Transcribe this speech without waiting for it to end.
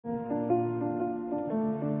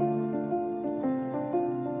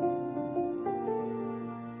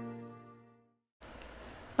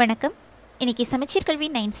வணக்கம். இன்னைக்கு சமச்சீர் கல்வி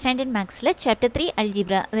 9th ஸ்டாண்டர்ட் மேக்ஸில் சாப்டர் 3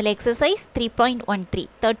 அல்ஜிப்ரா அதில் எக்ஸசைஸ் 3.13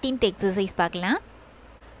 13th எக்ஸசைஸ் பார்க்கலாம்.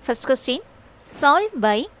 First question, solve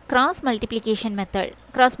by cross multiplication method.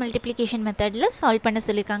 Cross multiplication மெத்தடில் சால்வ் பண்ண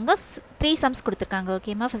சொல்லியிருக்காங்க. 3 சம்ஸ் கொடுத்துருக்காங்க.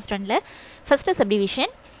 ஓகேம்மா. ஃபர்ஸ்ட் ஒன்ல first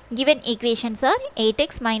subdivision. given equations are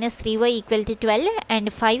 8x minus 3y equal to 12 and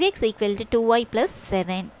 5x equal to 2y plus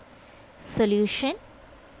 7. Solution.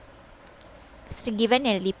 First given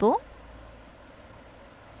எழுதிப்போம்.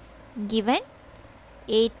 Given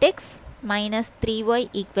 8x minus 3y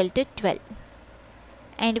equal to 12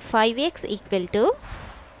 and 5x equal to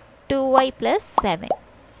 2y plus 7.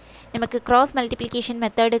 நமக்கு cross multiplication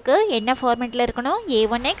methodக்கு என்ன ஃபார்மேட்டில் இருக்கணும்?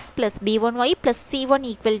 a1x plus b1y plus c1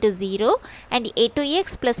 equal to 0 and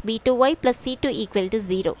a2x plus b2y plus c2 equal to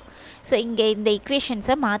 0. So இங்கே இந்த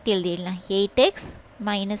equationsஐ மாற்றி எழுதிடலாம். 8x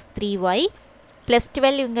minus 3y plus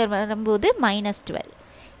 12 இங்கே வரும்போது minus 12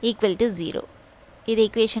 equal to 0. இது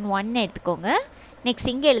equation 1 எடுத்துக்கோங்க. நெக்ஸ்ட்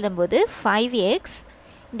இங்கே எழுதும்போது 5x,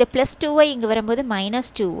 இந்த plus 2y இங்கே வரும்போது minus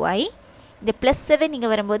 2y, இந்த plus 7 இங்கே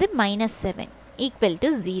வரும்போது minus 7 equal to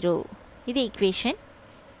 0. இது equation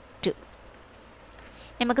 2.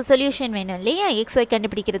 நமக்கு சொல்யூஷன் வேணும் இல்லையா? xy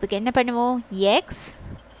கண்டுபிடிக்கிறதுக்கு என்ன பண்ணுவோம்? x,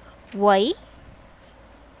 y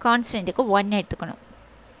கான்ஸ்டன்ட்டுக்கு 1 எடுத்துக்கணும்.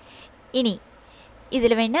 இனி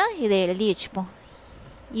இதில் வேணால் இதை எழுதி வச்சுப்போம்.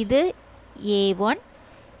 இது a1,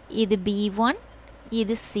 இது b1,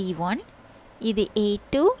 இது c1, இது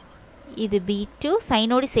a2, இது b2,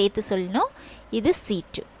 சைனோடு சேர்த்து சொல்லணும். இது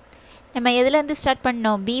c2. நம்ம எதுலேருந்து ஸ்டார்ட்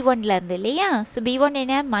பண்ணோம்? b1லேருந்து இல்லையா? ஸோ b1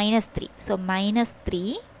 என்ன? minus 3. So minus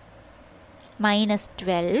 3, minus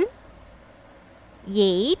 12,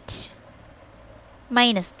 8,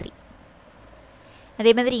 minus 3.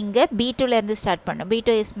 அதே மாதிரி இங்கே b2லேருந்து ஸ்டார்ட் பண்ணோம்.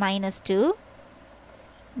 b2 is minus 2,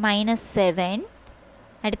 minus 7,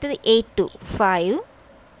 அடுத்தது a2 5,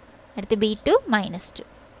 அடுத்து b2 minus 2.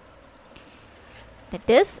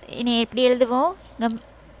 தட் இஸ் இனி எப்படி எழுதுவோம்? இங்கே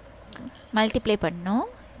மல்டிப்ளை பண்ணோம்.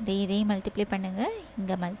 இதையும் மல்டிப்ளை பண்ணுங்க.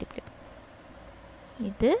 இங்கே மல்டிப்ளை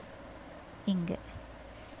இது இங்கே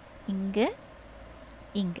இங்கே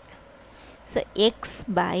இங்கே. ஸோ எக்ஸ்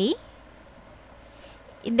பை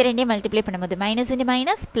இந்த ரெண்டையும் மல்டிப்ளை பண்ணும்போது minus into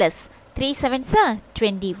minus plus 3 7s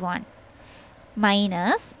 21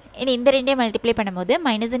 minus இனி இந்த ரெண்டையும் மல்டிப்ளை பண்ணும்போது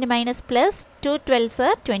minus into minus plus 2 12s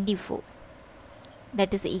 24.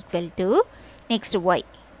 That is equal to next Y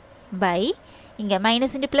by இங்கே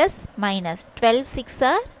minus into plus minus 12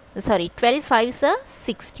 5s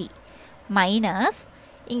 60 minus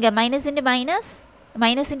இங்கே மைனஸ்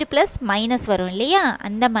இன்டு ப்ளஸ் மைனஸ் வரும் இல்லையா?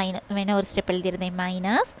 அந்த மைனஸ் வேணால் ஒரு ஸ்டெப் எழுதியிருந்தேன்.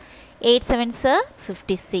 Minus 8 7s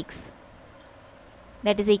 56.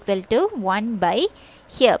 That is equal to 1 by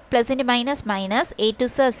here plus into minus minus 8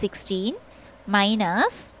 2s 16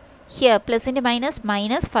 minus here plus into minus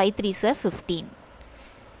minus 5 3s 15.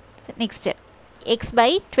 So next x by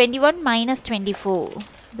 21 minus 24.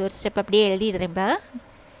 இது ஒரு step அப்படியே எழுதிடுறேன்பா.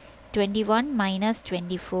 21 minus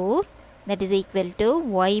 24 that is equal to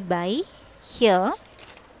y by here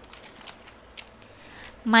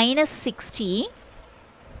minus 60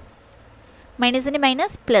 minus into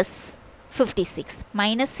minus plus 56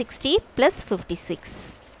 minus 60 plus 56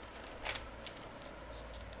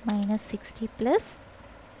 minus 60 plus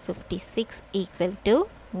 56 equal to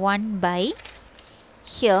 1 by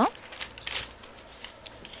here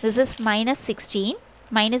this is minus 16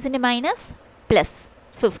 minus into minus plus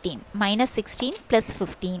 15 minus 16 plus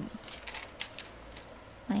 15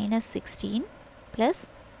 minus 16 plus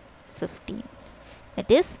 15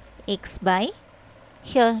 that is x by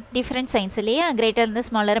here different signs இல்லையா? greater than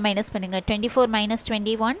smaller minus பண்ணுங்க. 24 minus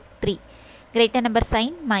 21 3 greater number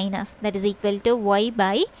sign minus that is equal to y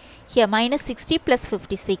by here minus 60 plus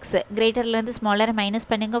 56 greater than smaller minus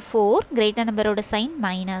பண்ணுங்க 4 greater number ஓட sign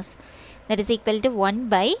minus that is equal to 1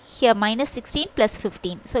 by here minus 16 plus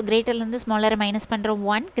 15 so greater than smaller minus பண்ணுறோம்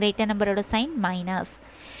 1 greater number ஓட sign minus.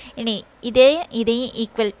 இனி இதையும்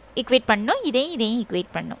equate பண்ணணும். இதையும்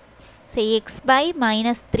equate பண்ணணும். So x by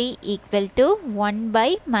minus 3 equal to 1 by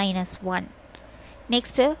minus 1.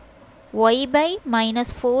 Next y by minus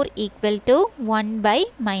 4 equal to 1 by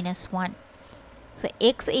minus 1. So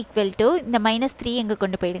x equal to இந்த minus 3 எங்கே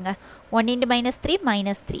கொண்டு போயிடுங்க? 1 into minus 3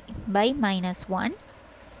 minus 3 by minus 1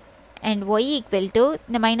 and y equal to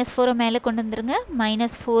இந்த minus 4 மேலே கொண்டு வந்துருங்க.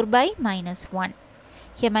 minus 4 by minus 1.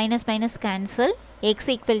 Here minus minus cancel. x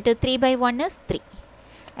equal to 3 by 1 is 3.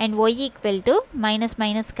 And y equal to minus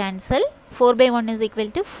minus cancel 4 by 1 is equal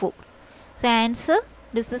to 4. So answer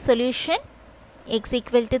this is the solution. X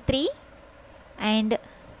equal to 3 and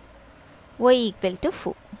y equal to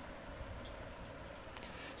 4.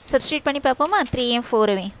 Substitute பண்ணி பார்ப்போமா? 3 and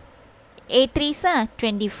 4 8 3s are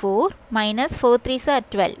 24 minus 4 3s are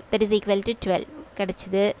 12, that is equal to 12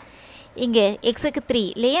 கிடைச்சது. இங்கே xக்கு 3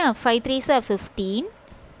 இல்லையா, 5 3s are 15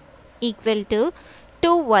 equal to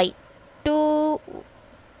 2y, 2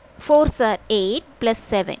 4s are 8 plus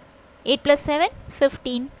 7, 8 plus 7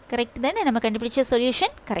 15, correct தானே? நம்ம கண்டுபிடிச்ச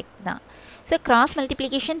solution correct தான். So cross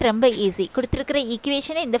multiplication ரொம்ப ஈஸி. கொடுத்துருக்கிற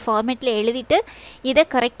ஈக்குவேஷனை இந்த ஃபார்மேட்டில் எழுதிட்டு இதை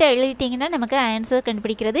கரெக்டாக எழுதிட்டிங்கன்னா நமக்கு ஆன்சர்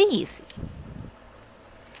கண்டுபிடிக்கிறது ஈஸி.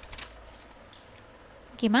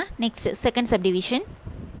 ஓகேம்மா, நெக்ஸ்ட் செகண்ட் சப்டிவிஷன்.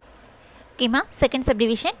 ஓகேம்மா, second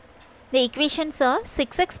subdivision. The equations are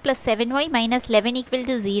 6x plus 7y minus 11 equal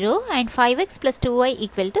to 0 and 5x plus 2y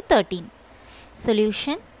equal to 13.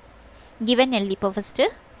 Solution. Given எழுதிப்போ first.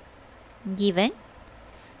 Given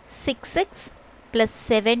 6x plus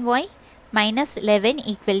 7y minus 11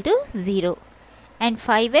 equal to 0 and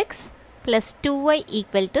 5x plus 2y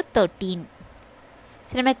equal to 13.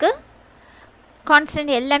 So நமக்கு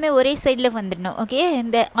constant எல்லாமே ஒரே சைடில் வந்துடணும். Okay,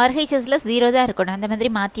 இந்த ஆர்ஹெச்எஸில் 0 தான் இருக்கணும், அந்த மாதிரி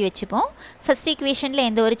மாற்றி வச்சுப்போம். ஃபஸ்ட் ஈக்குவேஷனில்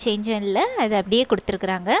எந்த ஒரு சேஞ்சும் இல்லை, அது அப்படியே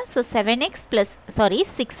கொடுத்துருக்குறாங்க. So 6x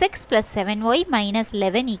plus 7y minus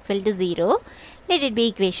 11 equal to 0. Let it be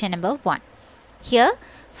equation number 1. Here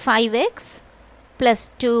 5x plus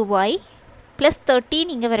 2y plus 13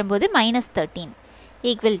 இங்கே வரும்போது minus 13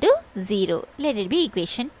 equal to 0. Let it be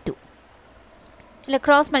equation 2. இல்லை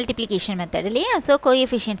cross multiplication method இல்லையா. ஸோ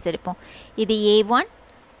கோஎஃபிஷியன்ட்ஸ் எடுப்போம். இது a1,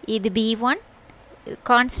 இது b1,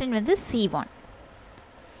 கான்ஸ்டன்ட் வந்து c1.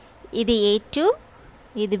 இது a2,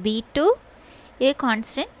 இது b2, இது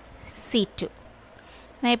கான்ஸ்டன்ட் c2.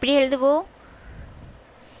 நான் எப்படி எழுதுவோம்?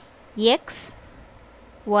 x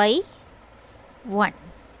y 1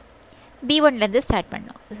 b1லேருந்து ஸ்டார்ட்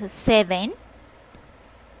பண்ணோம். 7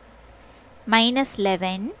 minus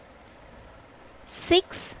 11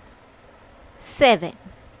 6 7.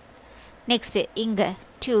 Next இங்க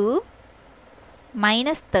 2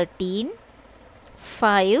 minus 13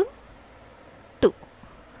 5 2.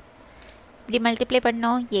 இப்படி மல்டிப்ளை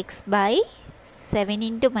பண்ணோம். x by 7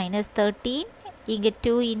 into minus 13, இங்க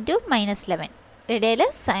 2 into minus 11, இடையில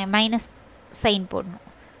மைனஸ் சைன் போடணும்.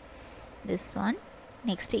 this one,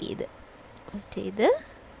 next இது, first இது,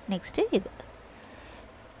 next இது.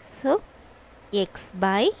 so x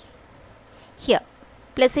by here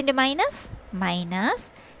plus into minus, minus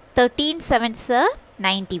 13 7s are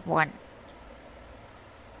 91,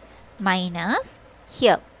 minus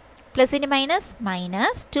here plus into minus,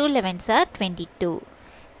 minus 2 11s are 22,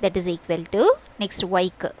 that is equal to next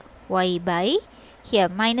y by here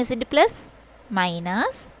minus into plus,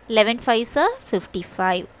 minus 11 5s are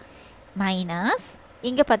 55, minus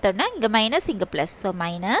இங்க பார்த்தோம்னா இங்க minus இங்க plus, so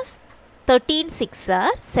minus 13 6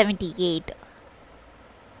 are 78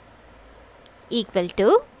 equal to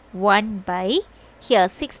 1 by here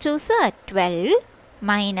 6 2s are 12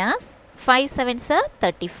 minus 5 7s are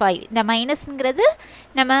 35. இந்த மைனஸ்ங்கிறது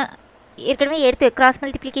நம்ம ஏற்கனவே எடுத்து cross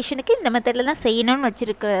மல்டிப்ளிகேஷனுக்கு இந்த மெத்தடில் தான் செய்யணும்னு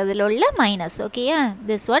வச்சுருக்கிறதுல உள்ள மைனஸ். ஓகேயா,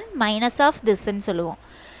 திஸ் ஒன் மைனஸ் ஆஃப் திஸ்ன்னு சொல்லுவோம்.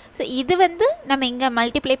 ஸோ இது வந்து நம்ம இங்கே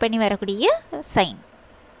மல்டிப்ளை பண்ணி வரக்கூடிய சைன்.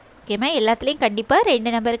 ஓகேம்மா, எல்லாத்துலேயும் கண்டிப்பாக ரெண்டு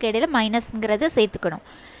நம்பருக்கு இடையில மைனஸ்ங்கிறத சேர்த்துக்கணும்.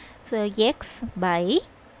 So X by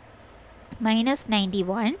minus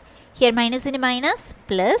 91, here minus into minus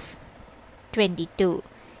plus 22,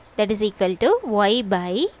 that is equal to y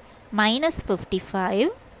by minus 55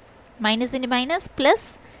 minus into minus plus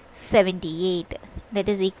 78, that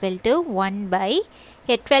is equal to 1 by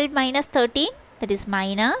here 12 minus 13, that is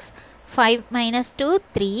minus 5 minus 2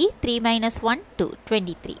 3, 3 minus 1 2,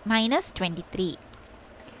 23 minus 23,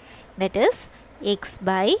 that is x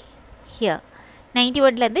by here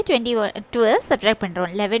 91லேருந்து 22 subtract பண்ணுறோம்.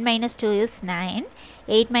 11 minus 2 is 9,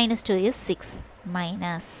 8 minus 2 is 6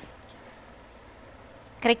 minus.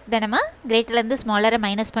 Correct தானம்மா? கிரேட்டர்லேருந்து ஸ்மாலரை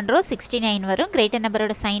minus பண்ணுறோம், 69 வரும். Greater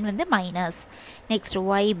நம்பரோட sign வந்து minus. Next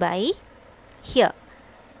y by here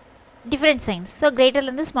different science. So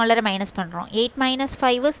கிரேட்டர்லேருந்து ஸ்மாலரை minus பண்ணுறோம். 8 minus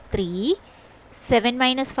 5 is 3, 7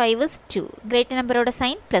 minus 5 is 2. Greater நம்பரோட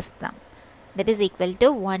sign plus தான். That is equal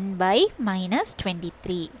to 1 by minus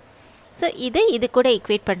 23. So இது கூட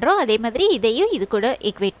ஈக்குவேட் பண்ணுறோம். அதே மாதிரி இதையும் இது கூட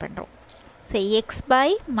ஈக்குவேட் பண்ணுறோம். So X by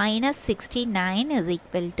minus 69 is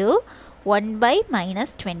equal to 1 by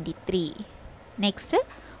minus 23. Next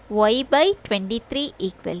y by 23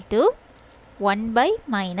 equal to 1 by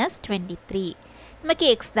minus 23.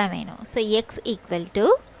 நமக்கு x தான் வேணும். ஸோ x equal to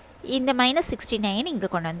இந்த minus 69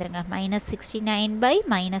 இங்கே கொண்டு வந்துருங்க. minus 69 by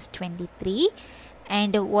minus 23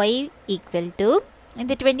 and y equal to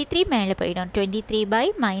இந்த 23 மேலே போயிடும். 23 by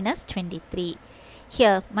minus 23.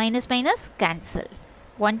 Here minus minus cancel.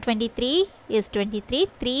 123 is 23.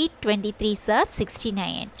 3 23s are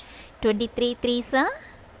 69. 23 3s are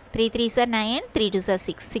 3 3s are 9. 3 2s are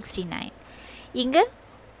 6. 69. இங்கே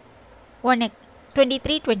 1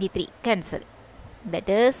 23 23 cancel. That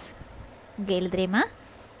is இங்கே எழுதுறேமா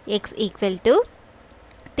x equal to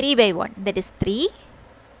 3 by 1 that is 3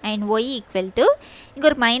 and y equal to இங்கே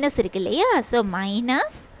ஒரு minus இருக்கு இல்லையா so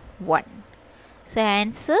minus 1. So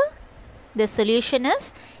answer the solution is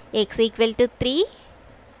x equal to 3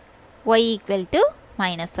 y equal to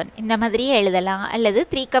minus 1. இந்த மாதிரி எழுதலாம் அல்லது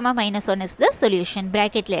 3, minus 1 is the solution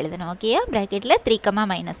bracketல எழுதணும் ஓகேயா bracketல 3,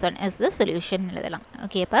 minus 1 is the solution எழுதலாம்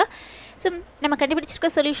ஓகேப்பா. ஸோ நம்ம கண்டுபிடிச்சிருக்க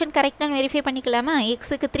சொல்யூஷன் கரெக்டாக வெரிஃபை பண்ணிக்கலாமா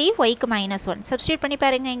எக்ஸுக்கு 3 ஒய்க்கு -1 சப்ஸ்டியூட் பண்ணி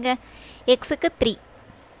பாருங்கள் இங்கே எக்ஸுக்கு 3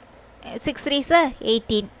 6 3s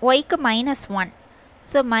 18 ஒய்க்கு -1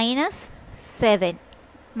 ஸோ -7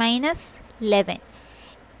 -11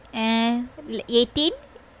 18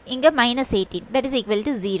 இங்கே -18 that is equal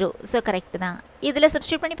to 0 so correct தான் இதில்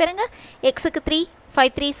சப்ஸ்டியூட் பண்ணி பாருங்கள் எக்ஸுக்கு 3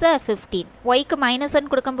 5 3s 15 ஒய்க்கு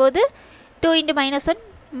 -1 கொடுக்கும்போது 2 into -1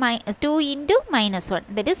 2 into -1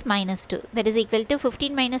 that is -2 that is equal to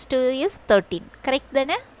 15 minus 2 is 13 correct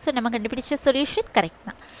then so நம்ம கண்டுபிடிச்ச solution correct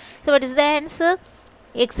தான் so what is the answer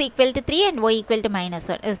x equal to 3 and y equal to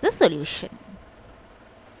 -1 is the solution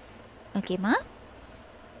okay ma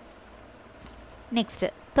next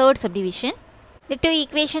third subdivision the two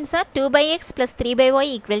equations are 2 by x plus 3 by y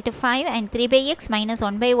equal to 5 and 3 by x minus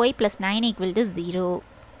 1 by y plus 9 equal to 0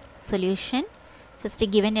 solution first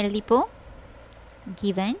given எழுதிப்போ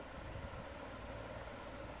given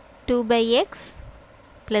 2 by x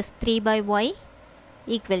plus 3 by y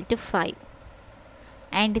equal to 5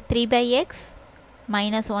 and 3 by x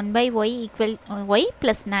minus 1 by y equal y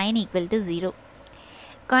plus 9 equal to 0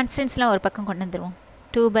 constants la ஒரு பக்கம் கொண்டு வந்துருவோம்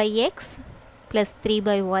 2 by x plus 3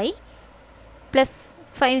 by y plus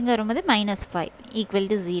 5 இங்க வரும்போது minus 5 equal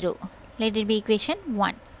to 0 let it be equation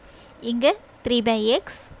 1 இங்க 3 by x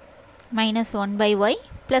minus 1 by y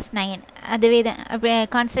plus 9 அதுவே தான்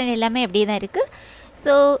constant எல்லாமே அப்படியே தான் இருக்குது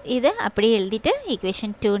ஸோ இதை அப்படியே எழுதிட்டு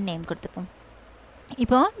ஈக்குவேஷன் 2 நேம் கொடுத்துப்போம்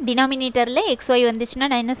இப்போது டினாமினேட்டரில் xy வந்துச்சுன்னா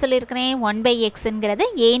நான் என்ன சொல்லியிருக்கிறேன் 1 by xங்கிறத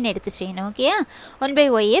ஏன்னு எடுத்து செய்யணும் ஓகேயா 1 by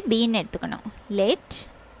y பின்னு எடுத்துக்கணும் let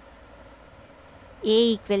a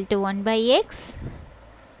equal to 1 by x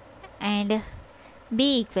and b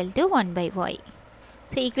equal to 1 by y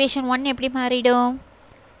so equation 1 எப்படி மாறிடும்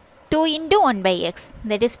 2 into 1 by x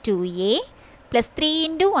that is 2a plus 3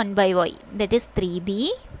 into 1 by y that is 3b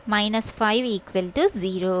minus 5 equal to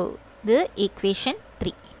 0 the equation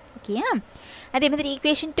 3 okay அதே மாதிரி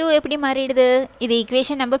equation 2 எப்படி மாறிடுது இது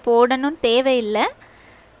equation நம்ம போடணும் தேவையில்லை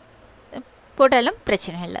போட்டாலும்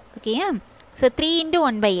பிரச்சனை இல்லை okay so 3 into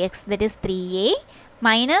 1 by x that is 3a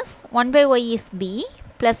minus 1 by y is b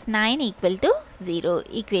plus 9 equal to 0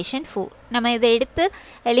 equation 4 நம்ம இதை எடுத்து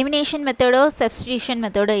எலிமினேஷன் மெத்தடோ சப்ஸ்டிடியூஷன்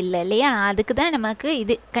மெத்தடோ இல்லை இல்லையா அதுக்கு தான் நமக்கு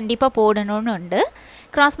இது கண்டிப்பாக போடணும்னு உண்டு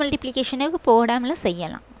கிராஸ் மல்டிப்ளிகேஷனுக்கு போடாமலும்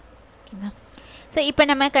செய்யலாம் ஓகேவா ஸோ இப்போ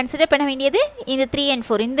நம்ம கன்சிடர் பண்ண வேண்டியது இந்த 3 and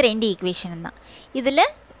 4 இந்த ரெண்டு ஈக்குவேஷன் தான் இதில்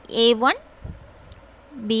a1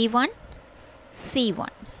 b1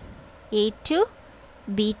 c1 a2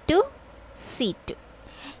 b2 c2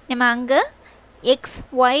 நம்ம அங்கே x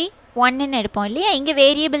y 1 எடுப்போம் இல்லையா இங்கே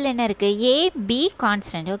வேரியபிள் என்ன இருக்குது a b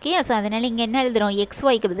constant okay so அதனால் இங்கே என்ன எழுதுகிறோம்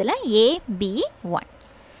xyக்கு பதிலாக a b 1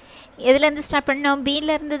 எதுலேருந்து ஸ்டார்ட் பண்ணோம்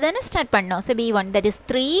பியிலேருந்து தானே ஸ்டார்ட் பண்ணோம் so b1 that is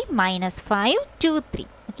 3 minus 5 2 3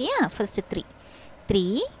 ஓகேயா ஃபஸ்ட்டு 3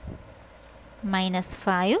 minus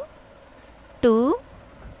 5 2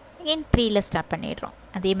 again 3ல ஸ்டார்ட் பண்ணிடுறோம்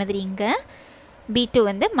அதே மாதிரி இங்கே b2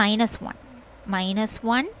 வந்து -1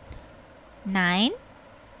 9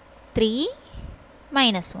 3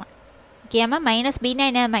 -1 ஓகேம்மா மைனஸ் பின்னா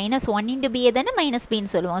என்ன -1 into b தானே மைனஸ்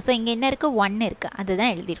பின்னு சொல்லுவோம் ஸோ இங்கே என்ன இருக்குது 1 இருக்குது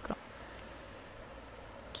அதுதான் எழுதியிருக்கிறோம்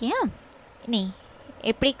ஓகே நீ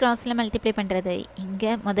எப்படி க்ராஸில் மல்டிப்ளை பண்ணுறது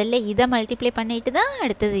இங்கே முதல்ல இதை மல்டிப்ளை பண்ணிட்டு தான்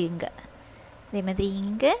அடுத்தது இங்கே அதே மாதிரி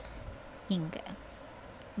இங்கே இங்கே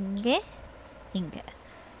இங்கே இங்கே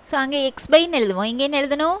ஸோ அங்கே எக்ஸ் பைன்னு எழுதுவோம் இங்கே என்ன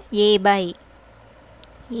எழுதணும் ஏ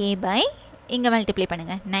பை இங்கே மல்டிப்ளை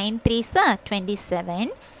பண்ணுங்கள் 9 3s 27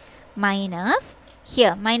 minus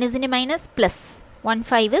here minus into minus plus 1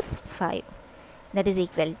 5 is 5 that is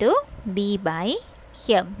equal to b by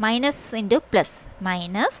here minus into plus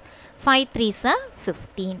minus 5 3s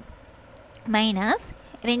 15 minus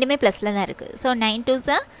ரெண்டுமே ப்ளஸில் தான் இருக்குது so 9 2s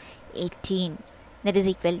 18 that is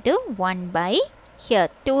equal to 1 by here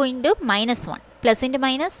 2 into minus 1 plus into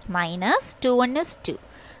minus minus 2 1 is 2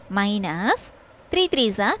 minus 3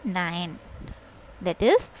 3s 9 that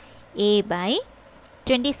is a by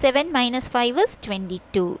 27 minus 5 is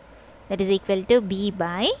 22 that is equal to b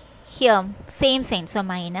by here same sign so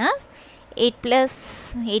minus 8 plus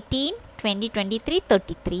 18 20 23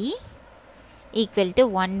 33 equal to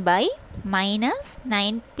 1 by minus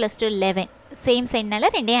 9 plus 2 11 same sign nalla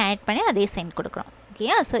ரெண்டையும் add பண்ணி அதே sign கொடுக்குறோம்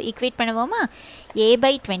ஓகேயா? So equate பண்ணுவோமா? a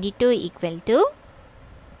by 22 equal to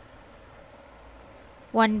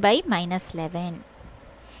 1 by minus 11.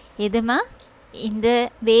 எதுமா? இந்த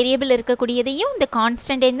variable இருக்கக்கூடியதையும் இந்த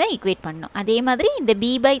constant தான் ஈக்குவேட் பண்ணணும். அதே மாதிரி இந்த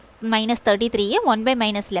b by minus 33 1 by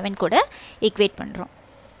minus 11 கூட ஈக்குவேட் பண்ணுறோம்.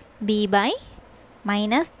 b by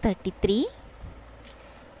minus 33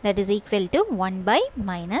 that is equal to 1 by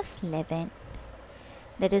minus 11.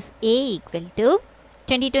 That is a equal to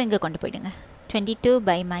 22 இங்கே கொண்டு போயிடுங்க. 22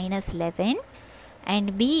 by minus 11 and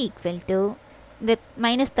b equal to the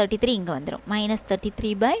minus 33 இங்கே வந்துடும். minus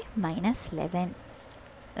 33 by minus 11.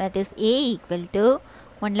 That is a equal to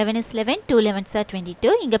 1 11 is 11, 2 11s are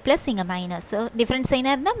 22. இங்கே plus இங்கே minus. So different sign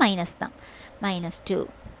இருந்தால் minus தான். minus 2.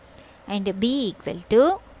 And b equal to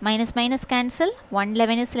minus minus cancel. 1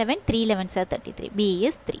 11 is 11, 3 11s are 33. b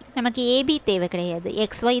is 3. நமக்கு ab தேவை கிடையாது.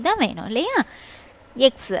 xy தான் வேணும் இல்லையா?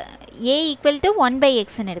 x a equal to 1 by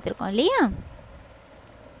x ன்னு எடுத்திருக்கோம் இல்லையா?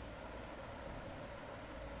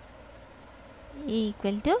 a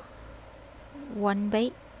equal to 1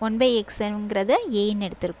 by x ங்கிறத a ன்னு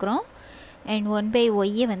எடுத்திருக்கிறோம். and 1 by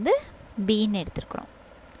y வந்து b ன்னு எடுத்திருக்கிறோம்.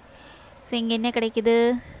 ஸோ இங்கே என்ன கிடைக்குது?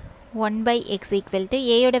 1 by x equal to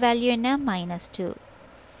a யோட வேல்யூ என்ன? minus 2.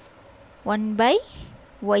 1 by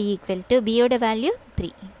y equal to b யோட வேல்யூ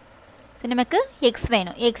 3. ஸோ நமக்கு x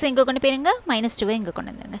வேணும். x எங்கே கொண்டு போயிருங்க? minus 2 இங்கே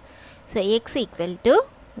கொண்டு வந்துருங்க. So x equal to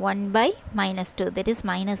 1 by minus 2, that is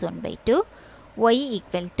minus 1 by 2. y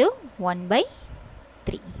equal to 1 by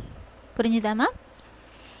 3. புரிஞ்சுதாமா?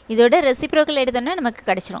 இதோட ரெசிப்ரோக்கல் எடுத்தோம்னா நமக்கு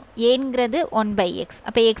கிடச்சிரும். ஏங்கிறது 1 by x.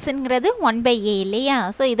 அப்போ எக்ஸுங்கிறது 1 by a இல்லையா?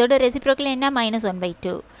 ஸோ இதோட ரெசிப்ரோக்கல் என்ன? minus 1 by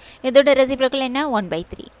 2. இதோட ரெசிப்ரோக்கல் என்ன? 1 by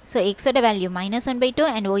 3. ஸோ எக்ஸோட வேல்யூ minus 1 by 2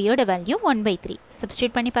 and ஒய்யோட வேல்யூ 1 by 3.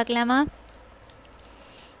 சப்ஸ்டியூட் பண்ணி பார்க்கலாமா?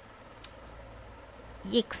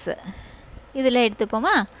 x இதில்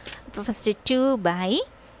எடுத்துப்போமா? இப்போ ஃபஸ்ட்டு 2 by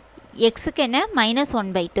எக்ஸுக்கு என்ன? minus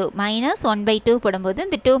 1 by 2. minus 1 by 2 போடும்போது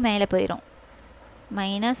இந்த 2 மேலே போயிடும்.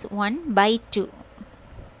 minus 1 by 2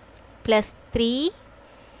 plus 3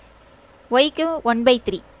 yக்கு 1 by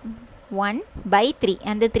 3. 1 by 3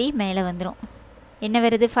 அந்த 3 மேலே வந்துடும். என்ன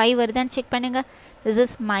வருது? 5 வருதான்னு செக் பண்ணுங்கள். this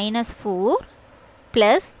is minus 4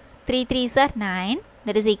 plus 3 3s are 9,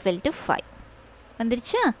 that is equal to 5.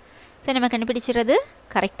 வந்துருச்சா? ஸோ நம்ம கண்டுபிடிச்சிடுறது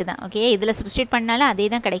கரெக்டு தான். ஓகே, இதில் சப்ஸ்டியூட் பண்ணாலும் அதே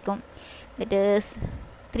தான் கிடைக்கும். that is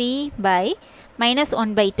 3 by minus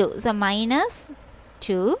 1 by 2. So minus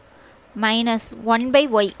 2 minus 1 by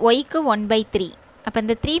y. yக்கு 1 by 3. அப்போ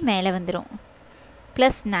இந்த 3 மேலே வந்துடும்.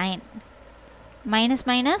 Plus 9. Minus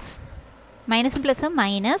minus minus ப்ளஸும்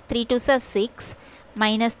minus 3 2s are 6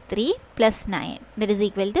 minus 3 plus 9, that is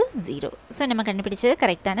equal to 0. So நம்ம கண்டுபிடிச்சது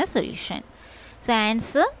கரெக்டான solution. So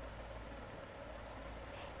answer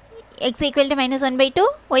x equal to minus 1 by 2,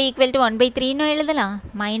 y equal to 1 by 3 ன்னு எழுதலாம்.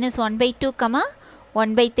 minus 1 by 2,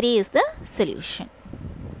 1 by 3 is the solution.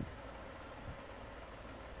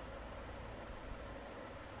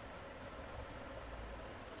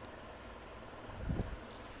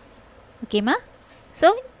 ஓகேம்மா? So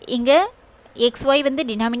இங்கே xy வந்து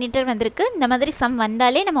denominator வந்திருக்கு. இந்த மாதிரி சம்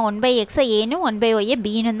வந்தாலே நம்ம 1 by x ஏனும் 1 by y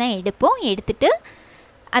bன்னு தான் எடுப்போம். எடுத்துட்டு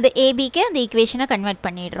அது ஏபிக்கு அந்த ஈக்குவேஷனை கன்வெர்ட்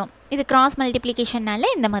பண்ணிடுறோம். இது கிராஸ் மல்டிப்ளிகேஷனால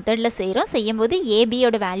இந்த மெத்தடில் செய்கிறோம். செய்யும்போது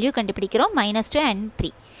ஏபியோட வேல்யூ கண்டுபிடிக்கிறோம். -2 and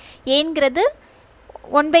 3. ஏங்கிறது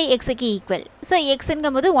 1 by xக்கு equal. So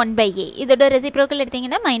எக்ஸுங்கும்போது 1 by a. இதோட ரெசிப்ரோக்கல்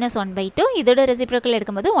எடுத்திங்கன்னா -1 by 2. இதோட ரெசிப்ரோக்கல்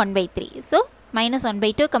எடுக்கும்போது 1 by 3. So -1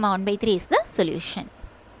 by 2, 1 by 3 is the solution.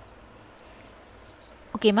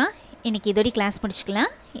 ஓகேம்மா? இன்றைக்கி இதோட கிளாஸ்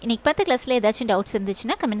முடிச்சுக்கலாம். இன்றைக்கி பார்த்த கிளாஸில் ஏதாச்சும் டவுட்ஸ்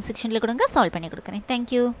இருந்துச்சுன்னா கமெண்ட் செக்ஷனில் கொடுங்க, சால்வ் பண்ணி கொடுக்குறேன்.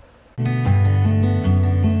 தேங்க்யூ.